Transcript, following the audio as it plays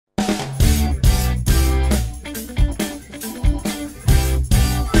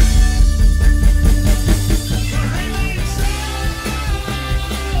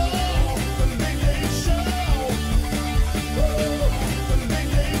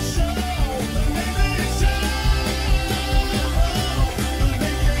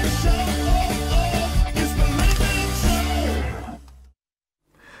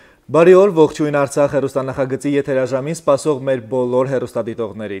Բարի օր, ողջույն Արցախ հեռուստանախագծի եթերաժամին սպասող մեր բոլոր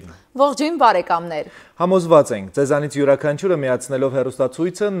հեռուստադիտողներին։ Ողջույն բարեկամներ։ Համոզված ենք, ձեզանից յուրաքանչյուրը միացնելով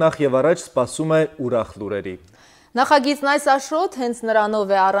հեռուստացույցը նախ եւ առաջ սպասում է ուրախ լուրերի։ Նախագիծն այս աշոտ հենց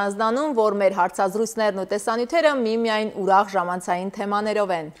նրանով է առանձնանում, որ մեր հարցազրույցներն ու տեսանյութերը միմիայն ուրախ ժամանցային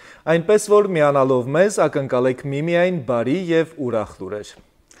թեմաներով են։ Այնպես որ միանալով մեզ ակնկալեք միմիայն բարի եւ ուրախ լուրեր։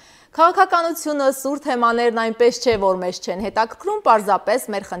 Քաղաքականությունը, սուր թեմաներն այնպես չէ, որ մեզ չեն հետաքրքրում, պարզապես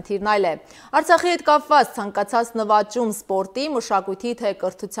մեր խնդիրն այլ է։ Արցախի հետ կապված ցանկացած նվաճում սպորտի, մշակույթի թե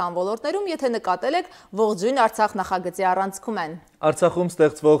կրթության ոլորտներում, եթե նկատել եք, ողջույն Արցախ նախագծի առանցքում են։ Արցախում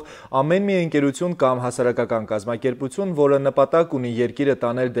ստեղծվող ամեն մի ընկերություն կամ հասարակական կազմակերպություն, որը նպատակ ունի երկիրը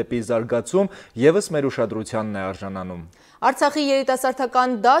տանել դեպի զարգացում, ևս մեր ուշադրությանն է արժանանում։ Արցախի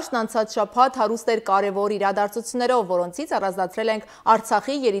երիտասարդական դաշտն անցած շաբաթ հարուստ էր կարևոր իրադարձություններով, որոնցից առանձնացրել ենք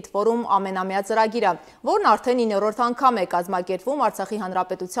Արցախի Երիտֆորում ամենամյա ծրագիրը, որն արդեն 9-րդ անգամ է կազմակերպվում Արցախի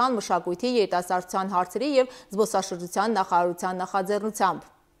Հանրապետության մշակույթի, երիտասարդության հարցերի եւ զբոսաշրջության նախարարության նախաձեռնությամբ։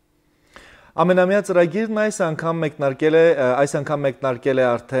 Ամենամյա ծրագիրն այս անգամ մեկնարկել է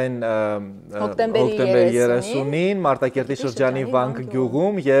արդեն հոկտեմբերի 30-ին Մարտակերտի շրջանի Վանք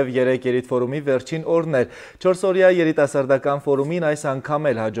գյուղում եւ 3 Երիտֆորումի վերջին օրն էր։ 4-օրյա երիտասարդական ֆորումին այս անգամ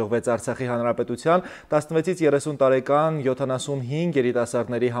էլ հաջողվեց Արցախի Հանրապետության 16-ից 30 տարեկան 75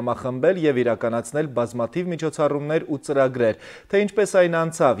 երիտասարդների համախմբել եւ իրականացնել բազմաթիվ միջոցառումներ ու ծրագրեր։ Թե ինչպես այն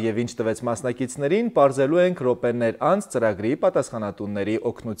անցավ եւ ինչ տվեց մասնակիցներին, պարզելու ենք րոպեներ անց ծրագրի պատասխանատուների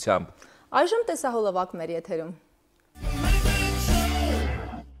օգնությամբ։ Այժմ տեսահոլովակ մեր եթերում։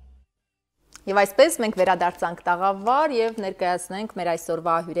 Եվ այսպես մենք վերադարձանք տաղավար եւ ներկայացնենք մեր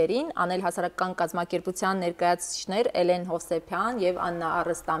այսօրվա հյուրերին, անել հասարակական կազմակերպության ներկայացուցիչներ Էլեն Հովսեփյան եւ Աննա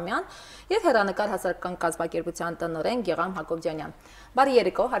Արստամյան եւ հեռանկար հասարակական կազմակերպության տնօրեն Գեգամ Հակոբյանյան։ Բարի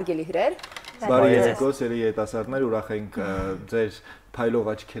երեկո, հարգելի հյուրեր։ Բարի երեկո, սիրելի երիտասարդներ, ուրախ ենք ձեր փայլող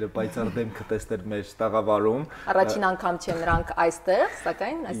աչքերը պայծառ դեմքը տեսնել մեր տաղավարում։ Առաջին անգամ չեն նրանք այստեղ,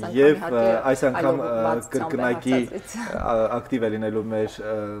 սակայն այս անգամ կրկնակի ակտիվ է լինելու մեր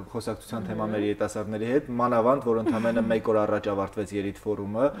խոսակցության թեման մեր երիտասարդների հետ, մանավանդ որ ընդամենը 1 օր առաջ ավարտվեց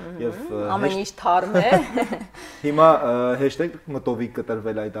Երիտֆորումը եւ ամեն ինչ թարմ է։ Հիմա հեշտեգ մտովի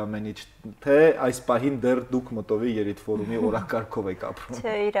կտրվել այդ ամեն ինչ, թե այս պահին դեռ դուք մտովի Երիտֆորումի օրակարգով եք ապրում։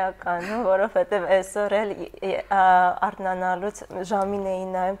 Չէ, իրականում, որովհետեւ այսօր էլ արթնանալուց ժամին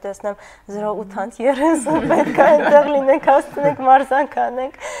էին նայում, տեսնեմ 08:30 պետք է այնտեղ լինենք, հասցնենք մարզանք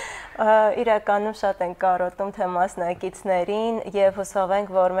անենք։ Իրականում շատ ենք կարոտում թե մասնակիցներին եւ հուսով ենք,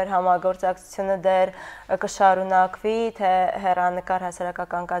 որ մեր համագործակցությունը դեռ կշարունակվի, թե հեռանկար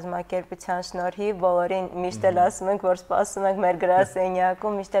հասարակական կազմակերպության շնորհիվ բոլորին միշտ էլ ասում ենք, որ սպասում ենք մեր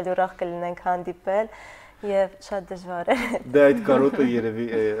գրասենյակում, միշտ էլ ուրախ կլինենք հանդիպել։ Եվ շատ դժվար է։ Դե այդ կարոտը երևի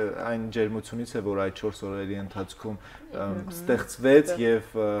այն ջերմությունից է, որ այդ 4 օրերի ընթացքում ստեղծվեց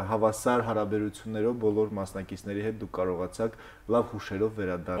եւ հավասար հարաբերություններով բոլոր մասնակիցների հետ դուք կարողացաք լավ հուշերով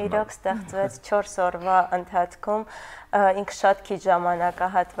վերադառնալ։ Իրոք ստեղծվեց 4 օրվա ընթացքում, ինքը շատ քիչ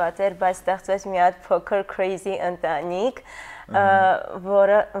ժամանակահատված էր, բայց ստեղծվեց մի հատ փոքր crazy ընտանիք,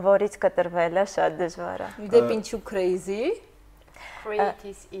 որից կտրվելը շատ դժվար է։ Դեպի ինչու crazy։ Create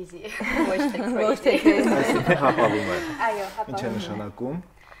is easy. Հապավում է։ Այո, հապավում։ Ինչ է նշանակում։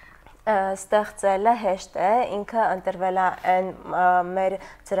 Ստեղծելը հեշտ է, ինքը ընտրվել է մեր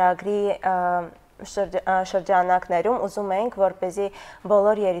ծրագրի շրջանակներում ուզում ենք, որպեսզի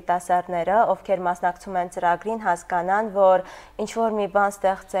բոլոր երիտասարդները, ովքեր մասնակցում են ծրագրին, հասկանան, որ ինչ-որ մի բան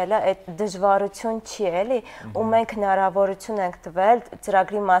ստեղծելը այդ դժվարություն չի, էլի, ու մենք հնարավորություն ենք տվել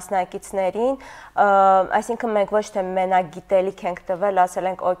ծրագրի մասնակիցներին, այսինքն մենք ոչ թե մենակ գիտելիք ենք տվել, ասել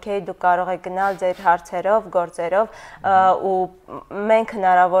ենք, օքեյ, դուք կարող եք գնալ ձեր հարցերով, գործերով, ու մենք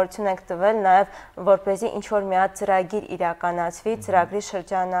հնարավորություն ենք տվել նաև, որպեսզի ինչ-որ մի հատ ծրագիր իրականացվի ծրագրի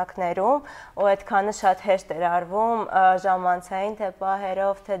շրջանակներում, ու այդքանը շատ հեշտ էր արվում, ժամանցային թե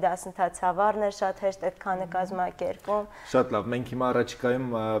պահերով, թե դասընթացավարն էր շատ հեշտ այդքանը կազմակերպում։ Շատ լավ, մենք հիմա առաջիկայում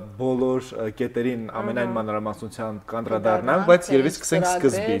բոլոր կետերին ամենայն մանրամասնությամբ կանդրադառնանք, բայց երևի սկսենք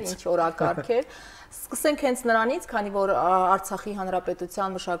սկզբից։ Ինչ օրակարգ էր։ Սկսենք հենց նրանից, քանի որ Արցախի Հանրապետության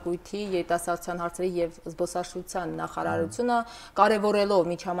մշակույթի, երիտասարդության հարցերի եւ զբոսաշրջության նախարարությունը կարևորելով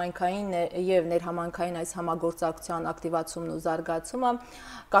միջհամայնքային եւ ներհամայնքային այս համագործակցության ակտիվացումն ու զարգացումը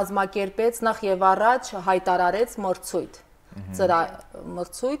կազմակերպեց նախ եւ առաջ հայտարարեց մրցույթ,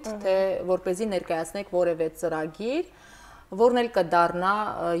 թե որպեսզի ներկայացնեք որևէ ծրագիր, որն էլ կդառնա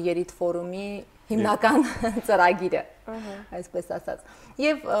Երիտֆորումի հիմնական ծրագիրը, այսպես ասած։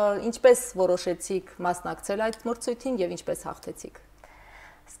 Եվ ինչպես որոշեցիք մասնակցել այդ մրցույթին եւ ինչպես հաղթեցիք։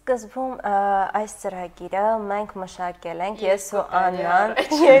 Սկզբում այս ծրագիրը մենք մշակել ենք, ես ու Աննան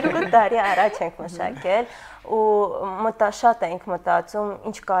 2 տարի առաջ ենք մշակել ու շատ ենք մտածում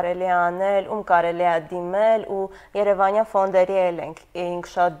ինչ կարելի է անել, ում կարելի է դիմել ու Երևանյան ֆոնդերի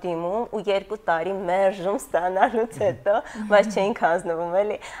ենք շատ դիմում ու 2 տարի մերժում ստանալուց հետո, բայց չէինք հանձնվում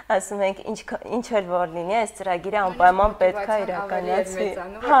էլի, ասում ենք ինչ էլ որ լինի, այս ծրագիրը անպայման պետք է իրականացվի։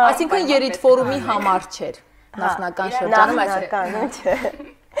 Այսինքն Երիտֆորումի համար չէր նախնական շրջանում, չէ։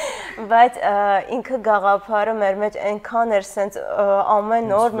 Բայց ինքը գաղափարը մեր մեջ այնքան էր սենց ամեն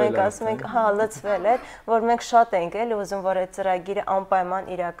օր մենք ասում ենք հա լցվել էր, որ մենք շատ ենք էլ ուզում որ այդ ծրագիրը անպայման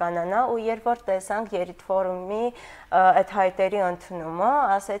իրականանա ու երբ որ տեսանք Երիտֆորումի այդ հայտերի ընդունումը,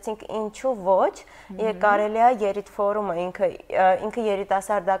 ասեցինք ինչու ոչ, կարելի է Երիտֆորումը ինքը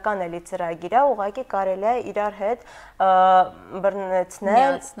երիտասարդական էլի ծրագիր է, ուղղակի կարելի է իրար հետ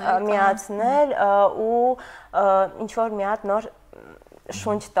բռնեցնել, միացնել ու ինչ որ մի հատ նոր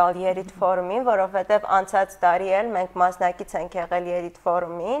շունչ տալ Երիտֆորումին, որովհետև անցած տարի էլ մենք մասնակից ենք եղել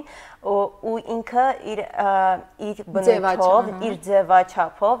Երիտֆորումին ու ինքը իր բնույթով, իր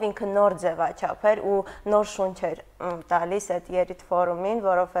ձևաչափով, ինքը նոր ձևաչափ էր ու նոր շունչ էր տալիս այդ Երիտֆորումին,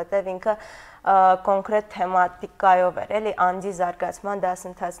 որովհետև ինքը կոնկրետ թեմատիկայով էր, էլի անձի զարգացման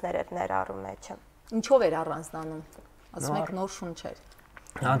դասընթացներ էր ներառում մեջը։ Ինչով էր առանձնանում, ասում եք նոր շունչ էր։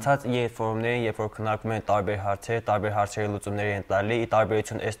 Անցած Երիտֆորումներին, երբ որ քննարկում են տարբեր հարցերի լուծումների են տալի, ի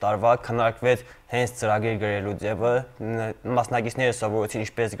տարբերություն այս տարվա քննարկվեց հենց ծրագիր գրելու ձևը, մասնակիցները սովորեցին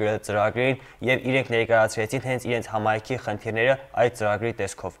ինչպես գրել ծրագրին եւ իրենք ներկայացրեցին հենց իրենց համայնքի խնդիրները այդ ծրագրի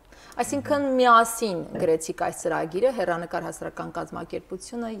տեսքով։ Այսինքն միասին գրեցիք այս ծրագիրը, հեռանկար հասարակական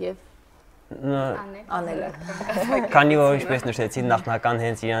կազմակերպությունը եւ Անելը։ Քանի որ ինչպես նշեցին, նախնական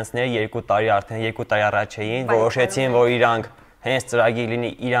հենց իրանցները 2 տարի արդեն 2 տարի առաջ էին, որոշեցին, որ իրանք հենց ծրագիր լինի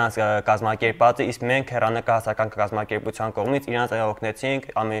իրանց կազմակերպածը, իսկ մենք հեռանկար հասարակական կազմակերպության կողմից իրանց օգնեցինք,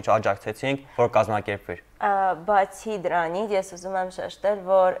 ամեն ինչ աջակցեցինք, որ կազմակերպվեր։ Բացի դրանից ես ուզում եմ շեշտել,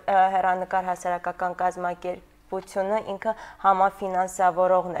 որ հեռանկար հասարակական կազմակերպությունը ինքը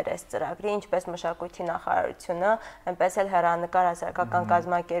համաֆինանսավորողն էր այս ծրագրի, ինչպես մշակույթի նախարարությունը, այնպես էլ հեռանկար հասարակական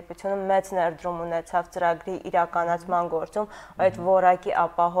կազմակերպությունը մեծ ներդրում ունեցավ ծրագրի իրականացման գործում, այդ որակի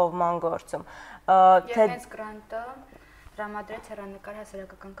ապահովման գործում։ Հենց գրանտը տրամադրեց հեռանկար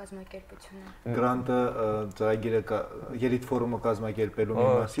հասարակական կազմակերպությունը։ Գրանտը ծրագիրը Երիտֆորումը կազմակերպելու մի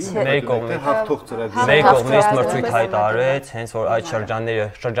մասին, մեր կողմից հաղթող ծրագիրը։ Մեր կողմից մրցույթ հայտարարեց, հենց որ այդ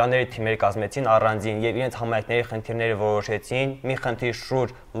շրջանների թիմեր կազմեցին առանձին եւ իրենց համայնքների խնդիրները որոշեցին, մի խնդրի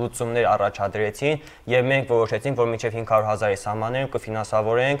շուրջ լուծումներ առաջադրեցին եւ մենք որոշեցինք, որ մինչեւ 500,000-ի սահմաններում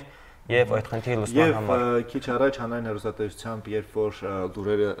կֆինանսավորենք Եվ այդ խնդիրը լուծման համար։ Եվ քիչ առաջ հանրային հեռուստատեսությամբ, երբ որ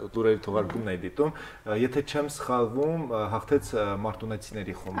լուրերի թողարկումն է դիտում, եթե չեմ սխալվում, հաղթեց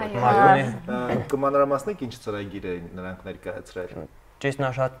մարտունեցիների խումբը։ Կմանրամասնեք ինչ ծրագիր էին նրանք ներկայացրել։ Ճիշտն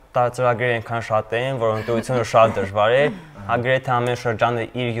է, շատ ծրագրեր այնքան շատ էին, որ ընտրությունը շատ դժվար էր։ Գրեթե ամեն շրջանը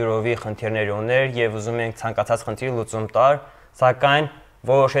իր յուրովի խնդիրներ ուներ եւ ուզում ենք ցանկացած խնդիրի լուծում տալ, սակայն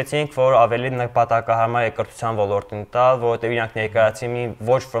որոշեցինք, որ ավելի նպատակահարմար է կրթության ոլորտին տալ, որովհետև իրանք ներկայացին մի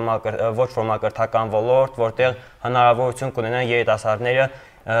ոչ ֆորմալ կրթական ոլորտ, որտեղ հնարավորություն կունենան երիտասարդները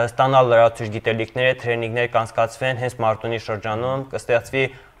ստանալ լրացուցիչ գիտելիքներ, տրեյնինգներ կանցկացվեն հենց Մարտունի շրջանում, կստեղծվի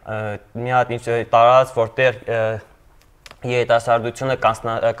մի հատ ինչ տարած, որտեղ երիտասարդությունը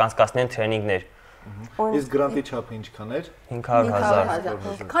կանցկացնեն տրեյնինգներ։ Իսկ գրանտի չափը ինչքան էր։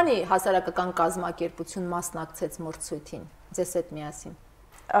 500,000։ Քանի հասարակական կազմակերպություն մասնակցեց մրցույթին, ձեզ հետ միասին։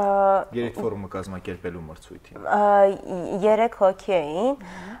 Երիտֆորումը կազմակերպելու մրցույթին։ 3 հոգի էին։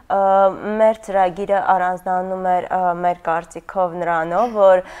 Մեր ծրագիրը առանձնանում էր մեր կարծիքով նրանով,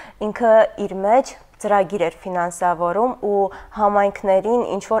 որ ինքը իր մեջ ծրագիր էր ֆինանսավորում ու համայնքներին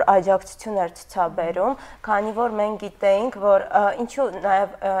ինչ որ աջակցություն էր ցուցաբերում, քանի որ մենք գիտեինք, որ ինչու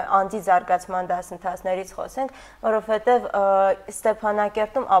նաև անձի զարգացման դասընթացներից խոսենք, որովհետև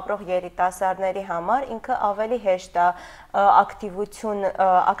Ստեփանակերտում ապրող երիտասարդների համար ինքը ավելի հեշտ է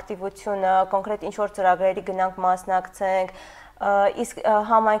ակտիվությունը, կոնկրետ ինչ որ ծրագրերի գնանք մասնակցենք, իսկ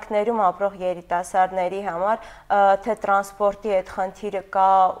համայնքներում ապրող երիտասարդների համար թե տրանսպորտի այդ խնդիրը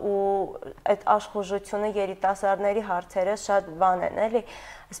կա ու այդ աշխուժությունը երիտասարդների հարցերը շատ բան են, էլի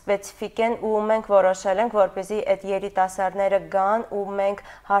սպეციფիկ են ու մենք որոշել ենք, որպեսզի այդ երիտասարդները գան ու մենք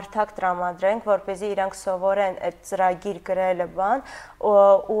հարթակ տրամադրենք, որպեսզի իրանք սովորեն այդ ծրագիր գրելը բան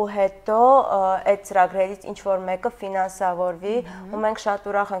ու հետո այդ ծրագրերից ինչ որ մեկը ֆինանսավորվի ու մենք շատ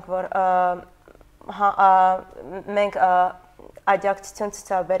ուրախ ենք, որ մենք աջակցություն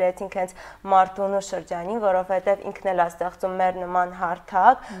ցուցաբերեցինք հենց Մարտունու շրջանին, որովհետև ինքն էլ է ստեղծում մեր նման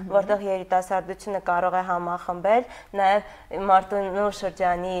հարթակ, որտեղ երիտասարդությունը կարող է համախմբել, նաև Մարտունու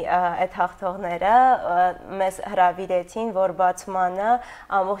շրջանի այդ հաղթողները մեզ հրավիրեցին, որ բացմանը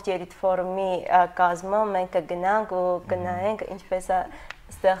ամբողջ Երիտֆորումի կազմը մենք կգնանք ու կնայենք ինչպես է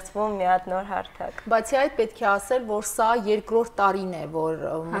ստեղծվում մի հատ նոր հարթակ։ Բացի այդ պետք է ասել, որ սա երկրորդ տարին է, որ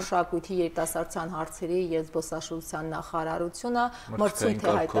մշակույթի երիտասարդության հարցերի եւ զբոսաշրջության նախարարությունը մրցույթ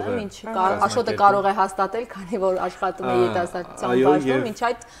է հայտարարում, ինչ Աշոտը կարող է հաստատել, քանի որ աշխատում է երիտասարդության բաժնում, ինչ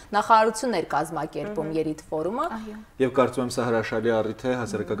այդ նախարարությունն էր կազմակերպում Երիտֆորումը։ Եվ կարծում եմ սա հրաշալի առիթ է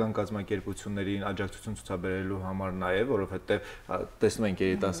հասարակական կազմակերպություններին աջակցություն ցուցաբերելու համար նաեւ, որովհետեւ տեսնում ենք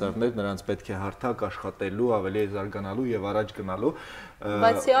երիտասարդներ, նրանց պետք է հարթակ աշխատելու, ավելի զարգանալու եւ առաջ գնալու։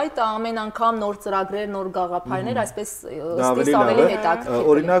 Բացի այդ ամեն անգամ նոր ծրագրեր, նոր գաղափարներ, այսպես ըստ ավելի հետաքրքիր։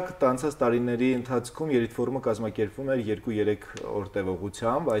 Օրինակ, անցած տարիների ընթացքում Երիտֆորումը կազմակերպվում էր 2-3 օր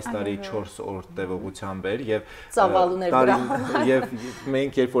տևողությամբ, այս տարի 4 օր տևողությամբ էր եւ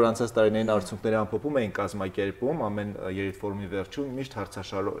մենք երբ որ անցած տարիներին արդյունքները ամփոփում էինք կազմակերպում, ամեն Երիտֆորումի վերջում միշտ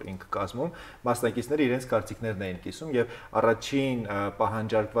հարցաշար էինք կազմում, մասնակիցները իրենց կարծիքներն էին կիսում եւ առաջին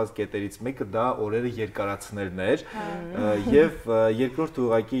պահանջարկված կետերից մեկը դա օրերը երկարացնելն էր եւ երկրորդ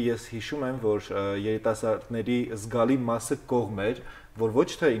ուղղակի ես հիշում եմ, որ երիտասարդների զգալի մասը կողմ էր, որ ոչ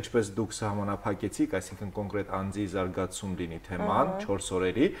թե ինչպես դուք սահմանափակեցիք, այսինքն կոնկրետ անձի զարգացում լինի թեման 4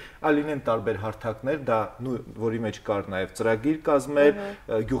 օրերի, այլ լինեն տարբեր հարթակներ, դա որի մեջ կար նաև ծրագիր կազմել,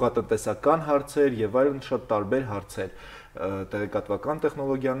 գյուղատնտեսական հարցեր եւ այլն շատ տարբեր հարցեր, տեղեկատվական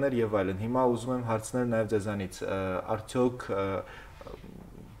տեխնոլոգիաներ եւ այլն։ Հիմա ուզում եմ հարցնել նաև ձեզանից, արդյոք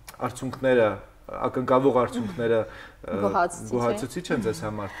արդյունքները ակնկալվող արդյունքները գոհացուցիչ են ձեզ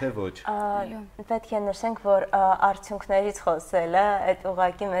համար, թե ոչ։ Պետք է նշենք, որ արդյունքներից խոսելը այդ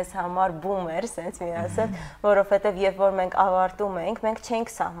ուղղակի մեզ համար բում էր, սենց մի ասել, որովհետև երբ որ մենք ավարտում ենք, մենք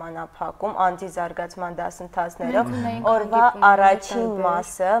չենք սահմանափակում անձի զարգացման դասընթացներով, օրվա առաջին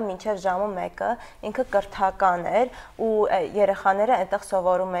մասը մինչև ժամը 1-ը ինքը կրթական էր ու երեխաները այնտեղ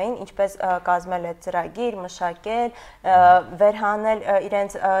սովորում էին ինչպես կազմել այդ ծրագիր, մշակել, վերհանել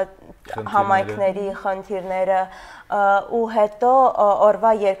իրենց համայնքների խնդիրները ու հետո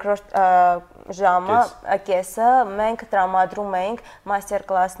օրվա երկրորդ ժամը կեսը մենք տրամադրում էինք մաստեր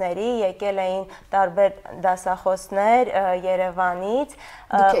կլասների, եկել էին տարբեր դասախոսներ Երևանից։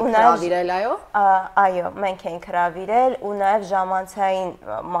 Դուք եք հրավիրել, այո։ Այո, մենք ենք հրավիրել ու նաև ժամանցային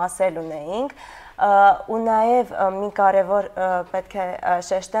մասել ունեինք։ Ու նաև մի կարևոր պետք է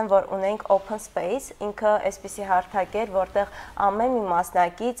շեշտեմ, որ ունենք open space, ինքը այսպիսի հարթակ էր, որտեղ ամեն մի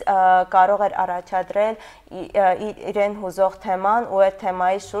մասնակից կարող էր առաջադրել իրեն հուզող թեման ու այդ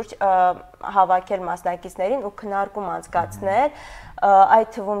թեմայի շուրջ հավաքել մասնակիցներին ու քննարկում անցկացնել,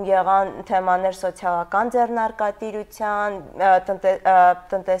 այդ թվում եղան թեմաներ սոցիալական ձեռնարկատիրության,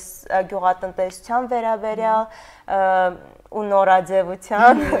 գյուղատնտեսության վերաբերյալ ու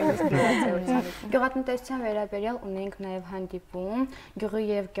նորաձևության Գյուղատնտեսության վերաբերյալ ունենք նաև հանդիպում գյուղի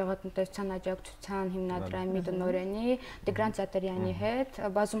եւ գյուղատնտեսության աջակցության հիմնադրամի տնօրենի Տիգրան Ծատերյանի հետ,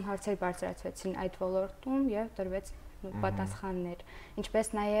 բազում հարցեր բարձրացվեցին այդ ոլորտում եւ տրվեց պատասխաններ, ինչպես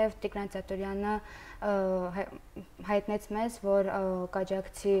նաև Տիգրան Ծատերյանը հայտնեց մեզ, որ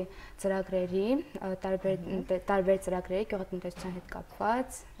կաջակցի ծրագրերի, տարբեր ծրագրերի գյուղատնտեսության հետ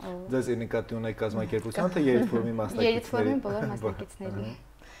կապված։ Ձեզ նկատի ունեք կազմակերպության, թե Երիտֆորումի մասնակիցների։ Երիտֆորումի բոլոր մասնակիցներին։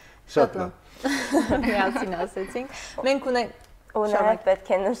 Շատ լավ։ Միասին ասեցինք։ Մենք ունենք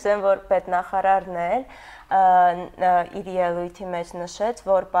պետք է նշեմ, որ պետնախարարն էլ իր ելույթի մեջ նշեց,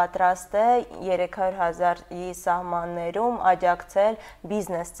 որ պատրաստ է 300,000-ի սահմաններում աջակցել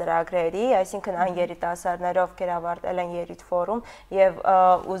բիզնես ծրագրերի, այսինքն այն երիտասարդները, ովքեր ավարտել են Երիտֆորում եւ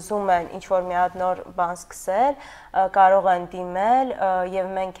ուզում են ինչ-որ մի հատ նոր բան սկսել, կարող են դիմել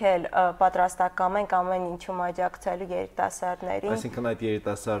եւ մենք էլ պատրաստակամ ենք ամեն ինչում աջակցելու երիտասարդներին։ Այսինքն այդ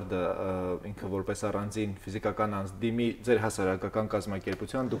երիտասարդը ինքը որպես առանձին ֆիզիկական անձ դիմի ձեր հասարակական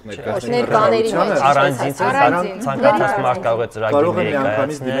կազմակերպության, դուք ներկայացնեք ցանկացած մարդ կարող է ծրագրեր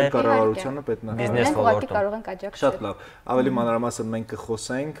ներկայացնել կառավարությանը, բիզնես ոլորտում։ Կարող ենք աջակցել։ Շատ լավ։ Ավելի մանրամասն մենք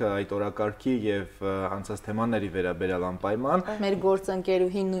կխոսենք այդ օրակարգի եւ անցած թեմաների վերաբերյալ անպայման։ Մեր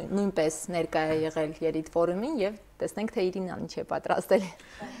գործընկերուհին նույնպես ներկայ է եղել Երիտֆորումին եւ տեսնենք թե Իրինան ինչ է պատրաստել։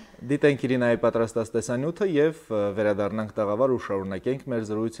 Դիտենք Իրինայի պատրաստած տեսանյութը եւ վերադառնանք տաղավար ու շարունակենք մեր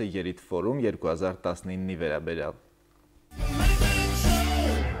զրույցը Երիտֆորում 2019-ի վերաբերյալ։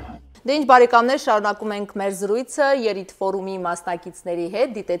 Դե ինչ բարեկամներ, շարունակում ենք մեր զրույցը Երիտֆորումի մասնակիցների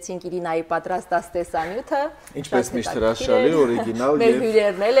հետ, դիտեցինք Իրինայի պատրաստած տեսանյութը։ Ինչպես միշտ հրաշալի, օրիգինալ եւ մեր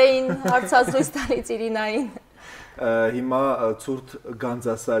հյուրերն էլ էին հարցազրույց տալիս Իրինային։ հիմա ցուրտ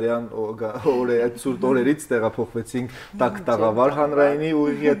Գանձասարյան ցուրտ օրերից տեղափոխվեցինք տաք տաղավար հանրայինի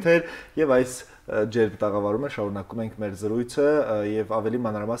ուղիղ եթեր եւ այս ջերմ տաղավարում շարունակում ենք մեր զրույցը եւ ավելի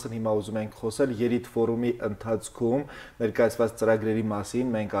մանրամասն հիմա ուզում ենք խոսել Երիտֆորումի ընթացքում ներկայացված ծրագրերի մասին։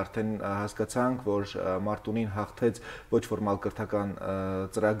 Մենք արդեն հասկացանք, որ Մարտունին հաղթեց ոչ ֆորմալ կրթական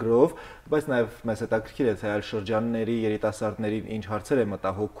ծրագրով, բայց նաեւ մեզ հետաքրքիր է թե այլ շրջանների երիտասարդներին ինչ հարցեր է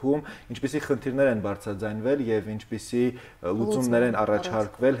մտահոգում, ինչպիսի խնդիրներ են բարձրաձայնվել եւ ինչպիսի լուծումներ են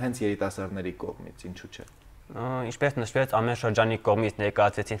առաջարկվել հենց երիտասարդների կողմից, ինչու՞ չէ։ Ինչպես նշվեց, ամեն շրջանի կողմից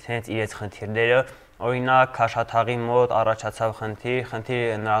ներկայացվեցին հենց իրենց խնդիրները, օրինակ Քաշաթաղի մոտ առաջացավ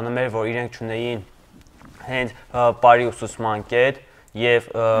խնդիրը նրանում էր, որ իրենք չունեին հենց բարի ուսուցման կետ եւ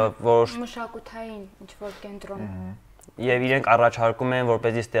որոշ մշակութային ինչ-որ կենտրոն եւ իրենք առաջարկում են,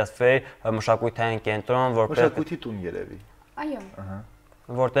 որպեսզի ստեղծվեր մշակութային կենտրոն, մշակույթի տուն երևի։ Այո։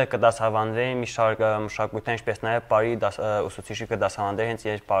 Որտեղ կդասավանդվեն մի շարք մշակութային, ինչպես նաեւ բարի ուսուցիչի կդասավանդեր հենց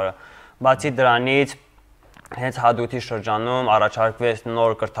իրենց բարը։ Բացի դրանից հենց հադրութի շրջանում առաջարկվեց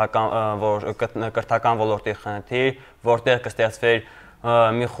նոր կրթական ոլորտի խնդիր, որտեղ կստեղծվեր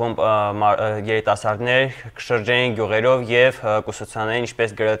մի խումբ երիտասարդներ կշրջեին գյուղերով եւ կուսուցանային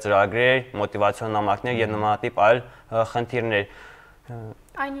ինչպես գրել ծրագրեր, մոտիվացիոն նամակներ եւ նմանատիպ այլ խնդիրներ։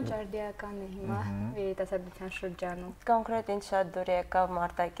 Այնինչ արդիական է հիմա երիտասարդության շրջանում։ Կոնկրետ ինչ շատ դուր եկավ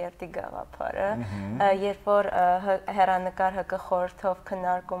Մարտակերտի գաղափարը, երբ որ հեռանկար ՀԿ խորհրդով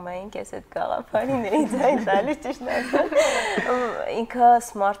քննարկում էինք, ես այդ գաղափարին էի ձայն տալիս ճիշտ ասած։ Ինքը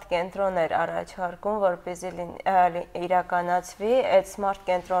սմարթ կենտրոն էր առաջարկում, որպեսզի իրականացվի այդ սմարթ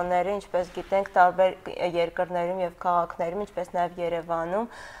կենտրոնները, ինչպես գիտենք, տարբեր երկրներում եւ քաղաքներում, ինչպես նաեւ Երևանում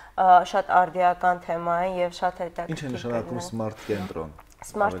շատ արդիական թեմա են եւ շատ հետաքրքիր։ Ինչ է նշանակում սմարթ կենտրոն։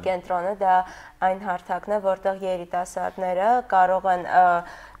 Սմարթ կենտրոնը դա այն հարթակն է, որտեղ երիտասարդները կարող են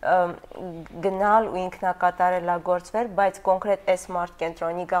գնալ ու ինքնակատարելագործվել, բայց կոնկրետ այս սմարթ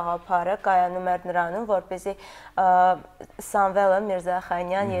կենտրոնի գաղափարը կայանում էր նրանում, որպեսզի Սամվելը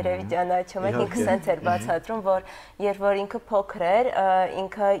Միրզախանյան երևի ճանաչում եք, ինքը սենց էր բացատրում, որ երբ որ ինքը փոքր էր,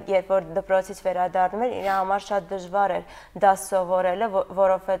 ինքը երբ որ դպրոցից վերադառնում էր, իր համար շատ դժվար էր դաս սովորելը,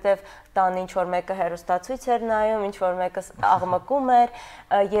 որովհետև տան ինչ որ մեկը հեռուստացույց էր նայում, ինչ որ մեկը աղմկում էր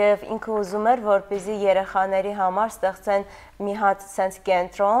եւ ինքը ուզում էր, որպեսզի երեխաների համար ստեղծեն մի հատ sense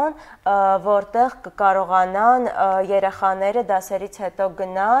կենտրոն, որտեղ կկարողանան երեխաները դասերից հետո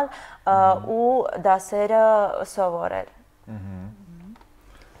գնալ ու դասերը սովորել։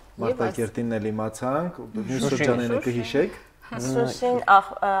 Մարտակերտին էլ իմացանք, մյուս շրջանները կհիշեք։ Շուշին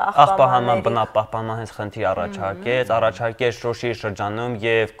աղբահանման բնապահպանման հենց խնդիր առաջարկեց Շոշի շրջանում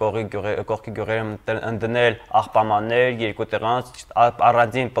եւ կողքի գյուղերում ընդդնել աղբամաններ երկու տեղանոց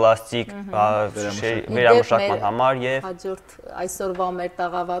առանձին պլաստիկ վերամշակման համար եւ հաջորդ այսօրվա մեր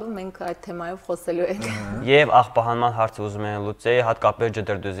տաղավարում մենք այդ թեմայով խոսելու ենք։ Եվ աղբահանման հարցը ուզում են լուծել հատկապես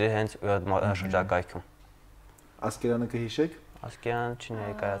ջդրդուզի հենց շրջակայքում։ Ասկերանը կհիշեք։ Ասկերան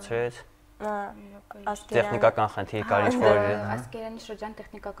չներկայացրեց։ Տեխնիկական խնդիր կար ինչ-որ Ասկերանի շրջան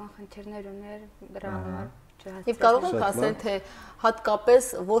տեխնիկական խնդիրներ ուներ դրա համար չհասցրեց։ Եվ կարող ենք ասել, թե հատկապես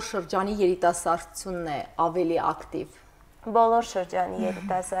որ շրջանի երիտասարդությունն է ավելի ակտիվ։ Բոլոր շրջանի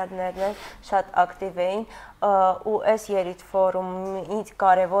երիտասարդներն շատ ակտիվ էին ու այս երիտֆորումի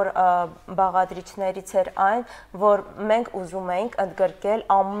կարևոր բաղադրիչներից էր այն, որ մենք ուզում էինք ընդգրկել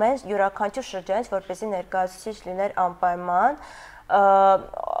ամեն յուրաքանչյուր շրջանից, որպեսզի ներկայացուցիչ լիներ անպայման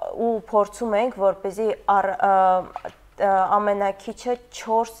ու փորձում ենք, որպեսզի ամենակիչը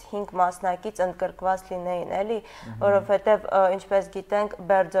 4-5 մասնակից ընդգրկված լինեին, էլի, որովհետև ինչպես գիտենք,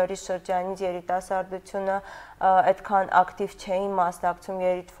 Բերձորի շրջանից երիտասարդությունը այդքան ակտիվ չէին մասնակցում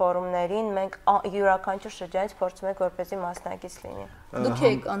երիտֆորումներին, մենք յուրաքանչյուր շրջանից փորձում ենք, որպեսզի մասնակից լինի։ Դուք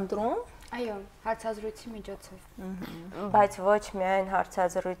եք ընտրում։ Այո, հարցազրույցի միջոցով։ Բայց ոչ միայն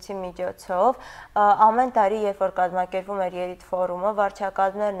հարցազրույցի միջոցով, ամեն տարի, երբ որ կազմակերպվում էր երիտֆորումը,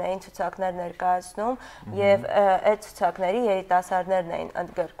 վարչակազմներն էին ցուցակներ ներկայացնում եւ այդ ցուցակների երիտասարդներն էին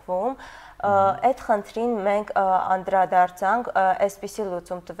ընդգրկվում։ Այդ խնդրին մենք անդրադարձանք, այսպիսի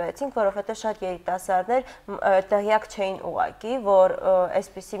լուծում տվեցինք, որովհետև շատ երիտասարդներ տեղյակ չէին ուղղակի, որ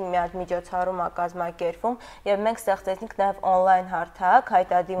այսպիսի մի հատ միջոցառում է կազմակերպվում եւ մենք ստեղծեցինք նաեւ on-line հարթակ,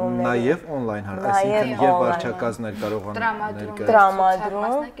 հայտարարումների նաեւ on-line հարթակ, այսինքն եւ վարչակազմներ կարող են տրամադրում,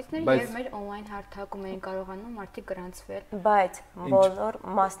 մասնակիցներ եւ մեր on-line հարթակում էին կարողանում մարդիկ գրանցվել, բայց բոլոր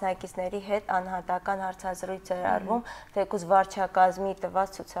մասնակիցների հետ անհատական հարցազրույց էր արվում, թեկուզ վարչակազմի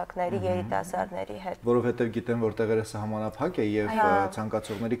տված ցուցակների երիտասարդների հետ։ Որովհետև գիտեմ, որ տեղերը սահմանափակ է եւ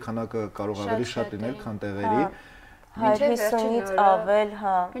ցանկացողների քանակը կարող ավելի շատ լինել, քան տեղերի։ 150-ից ավել,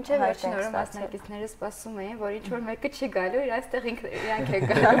 հա, մինչև վերջին օրը մասնակիցները սպասում էին, որ ինչ-որ մեկը չի գալու, իր այստեղ իրանք է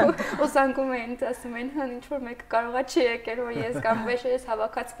գալու, ուսանգում էին, ասում էին, հան ինչ-որ մեկը կարողա չի եկել, որ ես կամ վեշը ես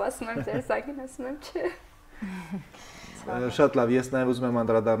հավաքած սպասում եմ ձեր սակին, ասում եմ չէ։ Շատ լավ, ես նաև ուզում եմ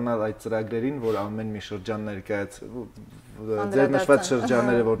անդրադառնալ այդ ծրագրերին, որ ամեն մի շրջան ներկայաց ձեր նշված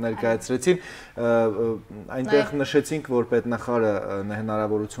շրջանները, որ ներկայացրեցին, այնտեղ նշեցինք, որ պետնախարարը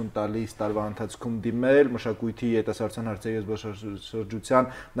հնարավորություն տալիս տարվա ընթացքում դիմել մշակույթի, ետասարցան հարցերի եւ զբոսաշրջության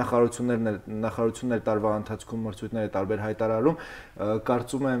նախարարություններ տարվա ընթացքում մրցույթները տարբեր հայտարարում,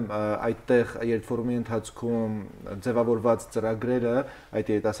 կարծում եմ այդտեղ երիտֆորումի ընթացքում ձևավորված ծրագրերը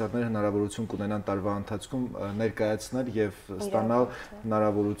այդ երիտասարդները հնարավորություն կունենան տարվա ընթացքում ներկայացնել եւ ստանալ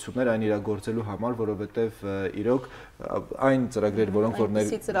հնարավորություններ այն իրագործելու համար, որովհետեւ իրոք այն ծրագրեր, որոնք որ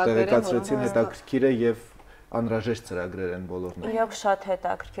տեղեկացրեցին, հետաքրքիր է եւ անհրաժեշտ ծրագրեր են բոլորն։ Իրոք շատ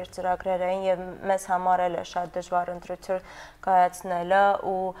հետաքրքիր ծրագրեր էին եւ մեզ համար էլ է շատ դժվար ընտրություն կայացնելը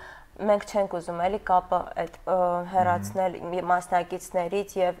ու մենք չենք ուզում էլի կապը այդ հեռացնել մասնակիցներից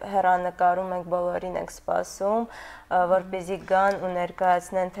եւ հեռանկարում ենք բոլորին ենք սպասում, որպեսզի գան ու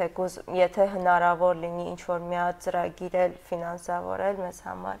ներկայացնեն թեկուզ, եթե հնարավոր լինի ինչ-որ մի հատ ծրագիր էլ ֆինանսավորել մեզ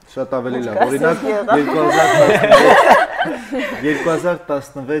համար։ Շատ ավելի լավ, օրինակ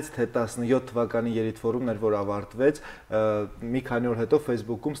 2016 թե 17 թվականի երիտֆորումն էր, որ ավարտվեց, մի քանի օր հետո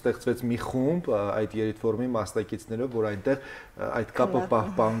Facebook-ում ստեղծվեց մի խումբ այդ երիտֆորումի մասնակիցներով, որ այնտեղ այդ կապը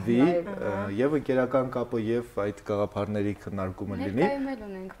պահպանվի եւ ընկերական կապը եւ այդ գաղափարների քննարկումը լինի։ Ներկայացնել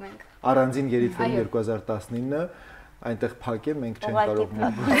ունենք մենք։ Առանձին երիտֆորում 2019-ը այնտեղ փակ է, մենք չենք կարող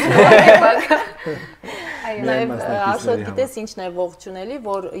Նաև Աշոտ գիտես ինչն է ողջունելի,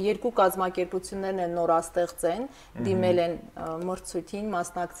 որ երկու կազմակերպություններն են նորաստեղծ են, դիմել են մրցույթին,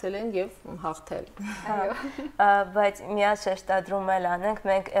 մասնակցել են եւ հաղթել։ Բայց միած շեշտադրում էլ անենք,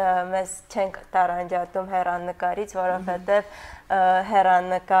 մեզ չենք տարանջատում հեռանկարից, որովհետեւ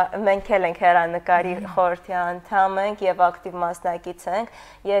մենք էլ ենք հեռանկարի խորհրդի անդամ ենք եւ ակտիվ մասնակից ենք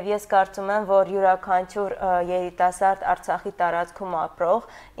եւ ես կարծում եմ, որ յուրաքանչյուր երիտասարդ Արցախի տարածքում ապրող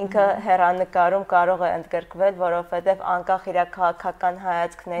ինքը հեռանկարում կարող է ընդգրկվել, որովհետեւ անկախ իր քաղաքական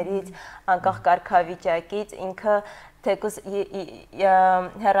հայացքներից, անկախ կարգավիճակից ինքը թեկուզ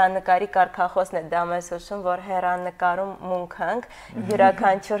հեռանկարի կարգախոսն է դա մեզ հուշում, որ հեռանկարում մունք ենք,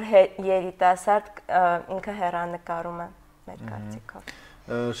 յուրաքանչյուր երիտասարդ ինքը հեռանկարում է մեր կարծիքով։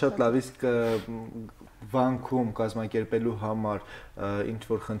 Շատ լավ, իսկ վանքում կազմակերպելու համար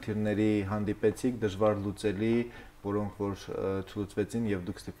ինչ-որ խնդիրների հանդիպեցիք, դժվար լուծելի, որոնք որ չլուծվեցին եւ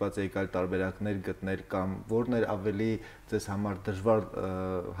դուք ստիպված եք այլ տարբերակներ գտնել կամ որն էր ավելի ձեզ համար դժվար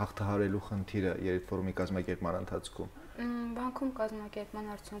հաղթահարելու խնդիրը երիտֆորումի կազմակերպման ընթացքում։ Բանկում կազմակերպման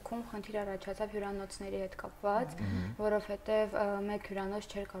արդյունքում խնդիր առաջացավ հյուրանոցների հետ կապված, որովհետև մեկ հյուրանոց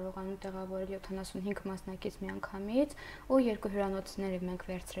չէր կարողանում տեղավորել 75 մասնակից միանգամից ու երկու հյուրանոցները մենք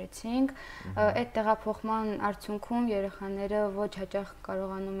վերցրեցինք։ Այդ տեղափոխման արդյունքում երեխաները ոչ հաճախ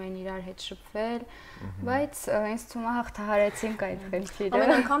կարողանում են իրար հետ շփվել, բայց ինձ թվում է հաղթահարեցինք այդ խնդիրը։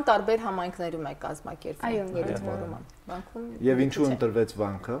 Ամեն անգամ տարբեր համայնքներում է կազմակերպվում երիտֆորումը։ Բանկում Եվ ինչու ընտրվեց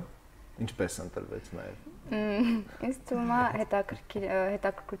վանքը, ինչպես ընտրվեց նաև։ Ինձ թվում է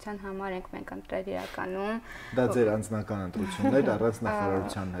հետաքրքրության համար ենք մենք ընտրել իրականում։ Դա ձեր անձնական ընտրությունն էր առանց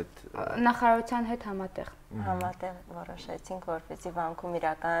նախարարության հետ։ Նախարարության հետ համատեղ որոշեցինք, որպեսզի վանքում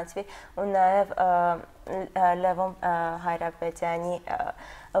իրականացվի ու նաև Լևոն Հայրապետյանի,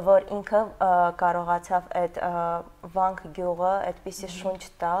 որ ինքը կարողացավ այդ վանք գյուղը այդպիսի շունչ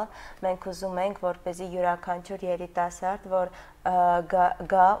տալ, մենք ուզում ենք, որպեսզի յուրաքանչյուր երիտասարդ, որ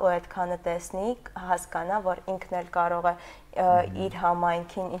գա ու այդքանը տեսնի, հասկանա, որ ինքն էլ կարող է իր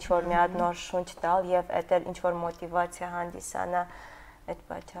համայնքին ինչ-որ մի հատ նոր շունչ տալ եւ այդ էլ ինչ-որ մոտիվացիա հանդիսանա այդ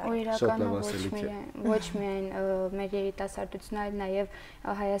պատճառով։ Ու իրականում ոչ միայն մեր երիտասարդությունը, այլ նաև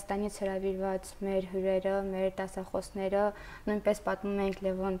Հայաստանից հրավիրված մեր հյուրերը, մեր դասախոսները նույնպես պատմում ենք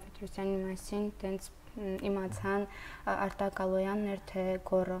Լևոն Պետրոսյանի մասին, տենց իմացան Արտակալոյանն էր թե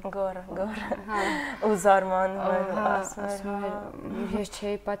Գորը։ Հա։ Ու զարմանում ասում էր ես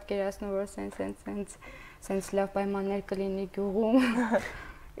չէի պատկերացնում, որ սենց լավ պայմաններ կլինի գյուղում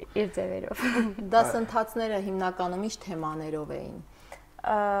իր ձևերով։ Դասընթացները հիմնականում ինչ թեմաներով էին։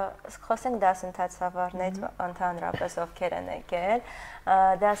 Խոսենք դասընթացավարներից ընդհանրապես ովքեր են եկել,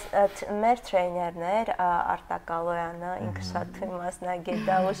 մեր տրեյներներ Արտակալոյանը, ինքը շատ թույն մասնագետ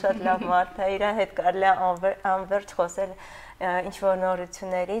է ու շատ լավ մարդ է, իր հետ կարելի է անվերջ խոսել ինչ-որ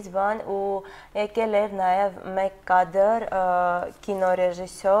նորություններից բան ու եկել էր նաև մեկ կադր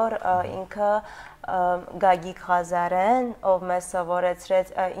կինոռեժիսոր, ինքը Գագիկ Ղազարեն, ով մեզ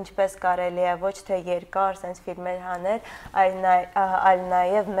սովորեցրեց ինչպես կարելի է ոչ թե երկար sense ֆիլմեր հանել, այլ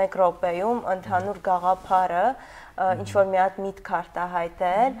նաև 1 րոպեում ընդհանուր գաղափարը ինչ որ մի հատ միտք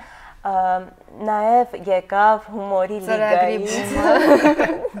արտահայտել, նաև եկավ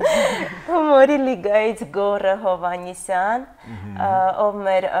հումորի լիգայից Գոռը Հովանիսյան, ով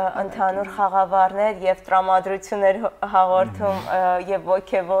մեր ընդհանուր խաղավարներ եւ տրամադրություն էր հաղորդում եւ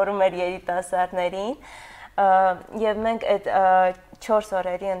ոգևորում էր երիտասարդներին, եւ մենք այդ 4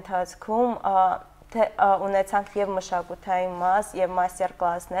 օրերի ընթացքում ունեցանք եւ մշակութային մաս եւ մաստեր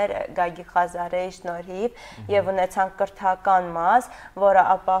կլասներ Գագիկ Ղազարեի շնորհիվ եւ ունեցանք կրթական մաս, որը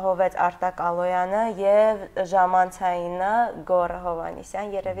ապահովեց Արտակ Ալոյանը եւ ժամանցայինը Գոռը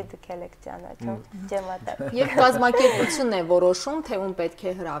Հովանիսյան, երևի դուք եք ճանաչում, ջեմատը։ Եվ կազմակերպությունն է որոշում, թե ում պետք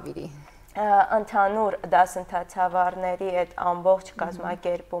է հրավիրի։ Ընդհանուր դասընթացավարների այդ ամբողջ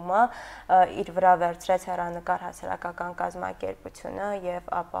կազմակերպումը իր վրա վերցրեց հեռանկար հասարակական կազմակերպությունը եւ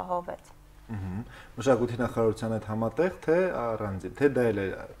ապահովեց։ Մշակույթի նախարարության հետ համատեղ թե առանձին, թե դա էլ է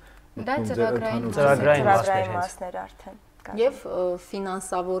ծրագրային մասներ արդեն։ Եվ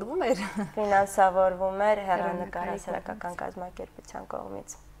ֆինանսավորվում էր։ Ֆինանսավորվում էր հեռանկար հասարակական կազմակերպության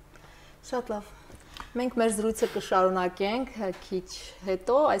կողմից։ Շատ լավ։ Մենք մեր զրույցը կշարունակենք քիչ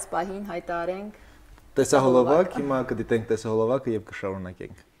հետո, այս պահին հայտարարենք տեսահոլովակ, հիմա կդիտենք տեսահոլովակը եւ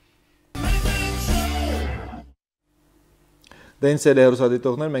կշարունակենք։ Դենսել է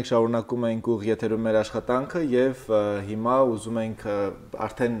հեռուստադիտողներ, մենք շարունակում ենք ուղիղ եթերում մեր աշխատանքը եւ հիմա ուզում ենք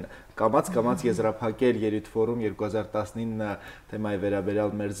արդեն կամաց եզրափակել Երիտֆորում 2019 թեմայի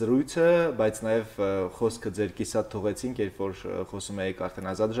վերաբերյալ մեր զրույցը, բայց նաեւ խոսքը ձեր կիսատ թողեցինք, երբ որ խոսում էիք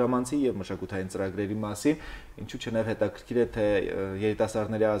արդեն ազատ ժամանցի եւ մշակութային ծրագրերի մասին, ինչու՞ չէ նաեւ հետաքրքիր է թե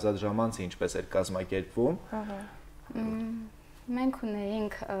երիտասարդների ազատ ժամանցը ինչպես էր կազմակերպվում։ Մենք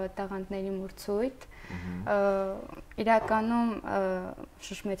ունեինք տաղանդների մրցույթ, իրականում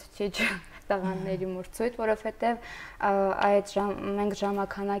շշմեցուցիչ տաղանդների մրցույթ, որովհետև մենք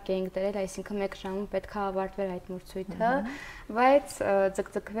ժամականակ էինք դրել, այսինքն 1 ժամում պետք է ավարտվեր այդ մրցույթը, բայց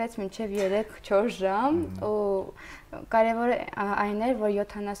ձգձգվեց մինչև 3-4 ժամ ու կարևոր այն էր, որ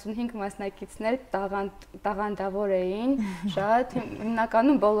 75 մասնակիցներ տաղանդավոր էին, շատ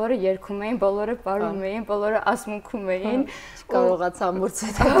հիմնականում բոլորը երգում էին, բոլորը պարում էին, բոլորը ասմունքում էին, կարողացա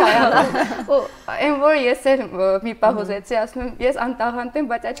մրցույթը կայանալ։ Ու այն որ ես էլ մի պահ ուզեցի, ասում եմ, ես անտաղանդ եմ,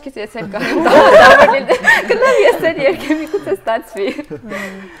 բայց աչքից ես էլ կարող տաղանդավոր լինել։ Գնամ ես էլ երգեմ, միգուցե ստացվի։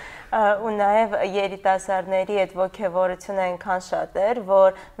 Ու նաև երիտասարդների այդ ոգևորությունը այնքան շատ էր,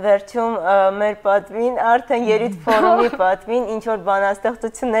 որ վերջում մեր պատվին, արդեն Երիտֆորումի պատվին ինչ որ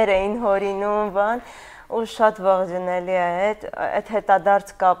բանաստեղծություններ էին հորինում, ու շատ ողջունելի է այդ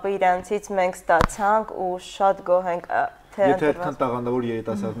հետադարձ կապը իրանցից մենք ստացանք ու շատ գոհ ենք Եթե այդքան տաղանդավոր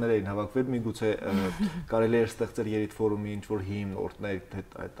երիտասարդներ էին հավաքվել, միգուցե կարելի էր ստեղծել Երիտֆորումի ինչ-որ հիմն, օրհներ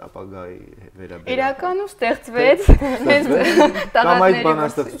այդ ապագայի վերաբերյալ։ Իրականում ստեղծվեց։ Կամ այդ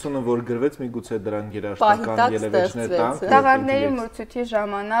բանաստեղծությունը, որ գրվեց, միգուցե դրան երաժշտական ելևէջներ տանք։ Տաղանդների մրցույթի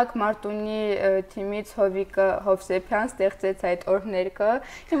ժամանակ Մարտունի թիմից Հովիկը Հովսեփյան ստեղծեց այդ օրհներկը։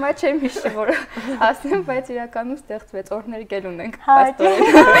 Հիմա չեմ հիշի, որ ասեմ, բայց իրականում ստեղծվեց, օրհներկել ունենք։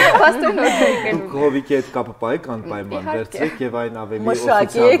 Պաստորեն օրհներկել։ Դուք Հովիկի հետ կապը պահեք անպայման։ Վերցրեք եւ այն ավելի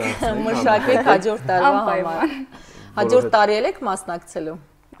մշակեք հաջորդ տարվա համար։ Հաջորդ տարի եք մասնակցելու։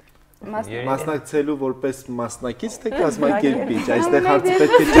 Մասնակցելու որպես մասնակից թե կազմակերպիչ, այստեղ հարցը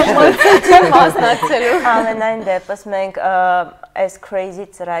պետք է ճիշտ մասնակցելու։ Ամենայն դեպս մենք այս crazy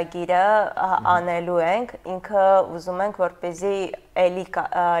ծրագիրը անելու ենք, ինքը ուզում ենք որպեսզի էլի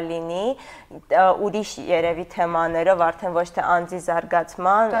լինի ուրիշ երևի թեմաներով, արդեն ոչ թե անձի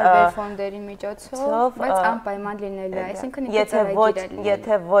զարգացման, տարբեր ֆոնդերի միջոցով, բայց անպայման լինելու է, այսինքն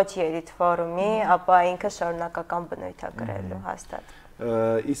եթե ոչ Երիտֆորումի, ապա ինքը շարունակական բնույթ է կրելու հաստատ։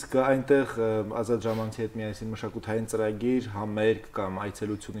 Իսկ այնտեղ ազատ ժամանցի հետ միասին մշակութային ծրագիր, համերգ կամ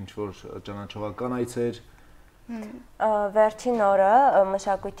այցելություն ինչ-որ ճանաչողական այցեր։ Վերջին օրը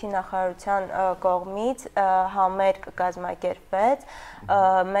մշակույթի նախարարության կողմից համերգ կազմակերպվեց,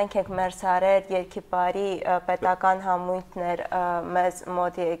 մենք ենք Մերսարեր երգիպարի պետական համույթներ մեզ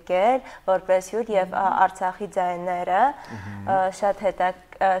մոտ եկել, որպես հյուր եւ Արցախի ձայները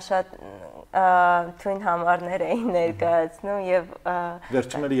շատ թույն համարներ էին ներկայացնում եւ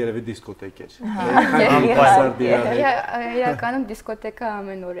վերջում էլ երևի դիսկոտեկ էր։ Իրականում դիսկոտեկը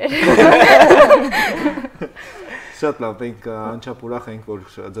ամեն օր էր։ Շատ լավ, մենք անչափ ուրախ ենք, որ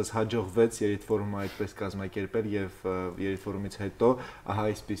ձեզ հաջողվեց Երիտֆորումը այդպես կազմակերպել եւ Երիտֆորումից հետո ահա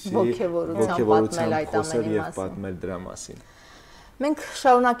այսպիսի ոգևորությամբ խոսել եւ պատմել դրա մասին։ Մենք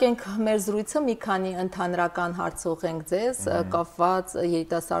շարունակենք մեր զրույցը, մի քանի ընդհանրական հարց ուղղենք ձեզ, կապված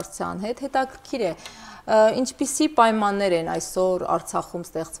երիտասարդության հետ, հետաքրքիր է, ինչպիսի պայմաններ են այսօր Արցախում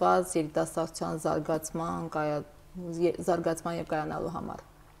ստեղծված երիտասարդության զարգացման եւ կայանալու համար։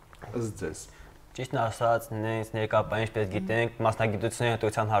 Ըստ ձեզ։ Ճիշտն ասած, ներկայապահին, ինչպես գիտենք, մասնագիտությունների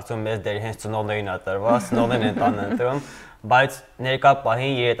ընտրության հարցում մեծ դեր հենց ծնողներին է տրված, ծնողներն են տանը ընտրում, բայց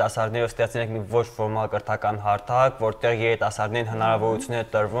ներկայապահին երիտասարդները ստեղծել են մի ոչ ֆորմալ կրթական հարթակ, որտեղ երիտասարդներին հնարավորություն է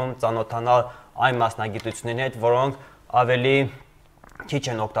տրվում ծանոթանալ այն մասնագիտությունների հետ, որոնք ավելի քիչ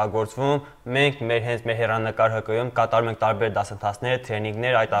են օգտագործվում։ Մենք մեր հեռանկար ՀԿ-ում կատարում ենք տարբեր դասընթացներ,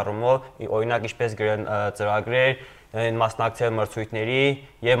 տրեյնինգներ, այդ առումով, օրինակ ինչպես գրեն ծրագրեր, մասնակցել մրցույթների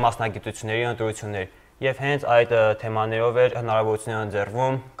եւ մասնագիտությունների ընտրություններ եւ հենց այդ թեմաներով էր հնարավորություն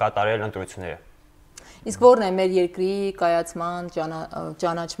ընձեռվում կատարել ընտրությունները։ Իսկ ո՞րն է մեր երկրի կայացման,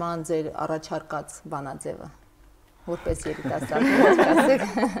 ճանաչման ձեր առաջարկած բանաձևը, որպես երիտասարդ ասեք։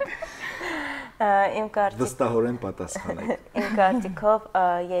 Վստահորեն պատասխանեք։ Իմ կարծիքով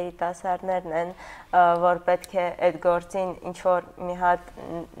երիտասարդներն են, որ պետք է այդ գործին ինչ-որ մի հատ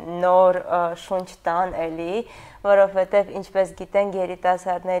նոր շունչ տան էլի, որովհետև ինչպես գիտենք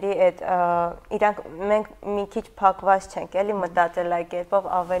երիտասարդների այդ իրանք մենք մի քիչ փակված չենք, էլի մտածելակերպով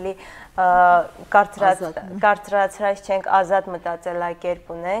ավելի կարծրացրած չենք, ազատ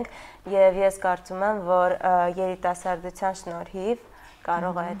մտածելակերպ ունենք եւ ես կարծում եմ, որ երիտասարդության շնորհիվ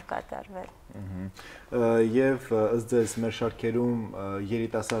կարող է այդ կատարվել։ Եվ ըստ ձեզ մեր շարքերում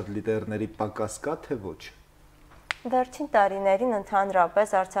երիտասարդ լիդերների պակաս կա թե ոչ։ Վերջին տարիներին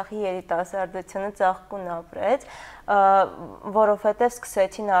ընդհանրապես Արցախի երիտասարդությունը ծաղկուն ապրեց, որովհետև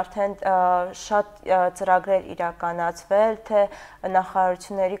սկսեցին արդեն շատ ծրագրեր իրականացվել, թե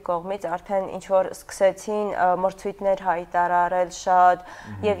նախարարությունների կողմից արդեն ինչ-որ սկսեցին մրցույթներ հայտարարել շատ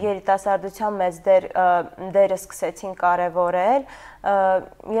եւ երիտասարդության մեծ դերը սկսեցին կարևորել։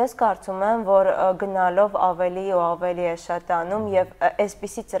 Ես կարծում եմ, որ գնալով ավելի ու ավելի է շատանում եւ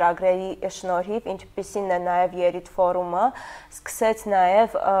այսպիսի ծրագրերի շնորհիվ, ինչպիսին է նաեւ Երիտֆորումը, սկսեց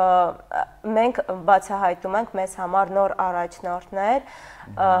նաեւ մենք բացահայտում ենք մեզ համար նոր առաջնորդներ,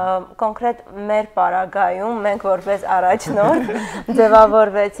 կոնկրետ մեր պարագայում մենք որպես առաջնորդ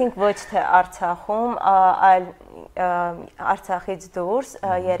ձևավորվեցինք ոչ թե Արցախում, այլ Արցախից դուրս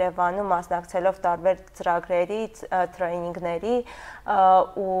Երևանում մասնակցելով տարբեր ծրագրերի, տրեյնինգների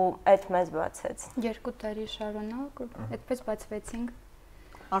ու այդ մեզ բացեց։ 2 տարի շարունակ այդպես բացվեցինք։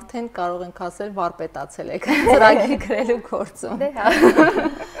 Արդեն կարող ենք ասել վարպետացել եք ծրագրի գրելու գործում։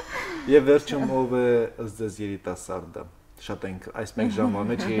 Եվ վերջում ով է ըստ ձեզ երիտասարդը։ Շատ ենք այս մեկ ժամվա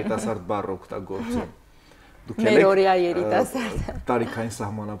մեջ երիտասարդ բառը օգտագործում։ Դուք մեր օրյա երիտասարդ։ Տարիքային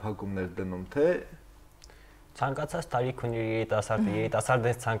սահմանափակումներ դնում թե ցանկացած տարիք ունի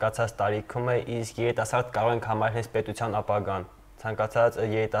երիտասարդը ցանկացած տարիքում է, իսկ երիտասարդ կարող ենք համարել հենց պետության ապագան։ Ցանկացած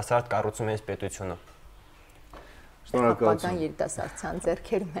երիտասարդ կառուցում է հենց պետությունը։ Շնորհակալություն երիտասարդության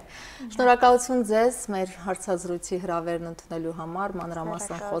ձեռքերում է։ Շնորհակալություն ձեզ մեր հարցազրույցի հրավերն ընդունելու համար,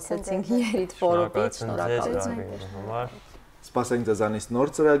 մանրամասն խոսեցինք Երիտֆորումից, շնորհակալություն։ Սպասենք ձեզանից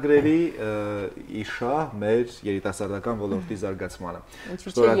նոր ծրագրերի իշա մեր երիտասարդական ոլորտի զարգացմանը։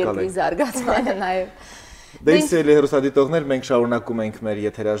 Ինչու՞ չէ երկրի զարգացմանը նաև։ Դեսելի հեռուստադիտողներ, մենք շարունակում ենք մեր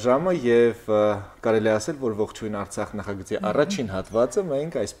եթերաժամը եւ կարելի է ասել, որ Ողջույն Արցախ նախագծի առաջին հատվածը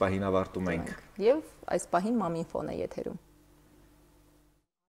մենք այս պահին ավարտում ենք։ Եվ այս պահին Մամինֆոն է եթերում։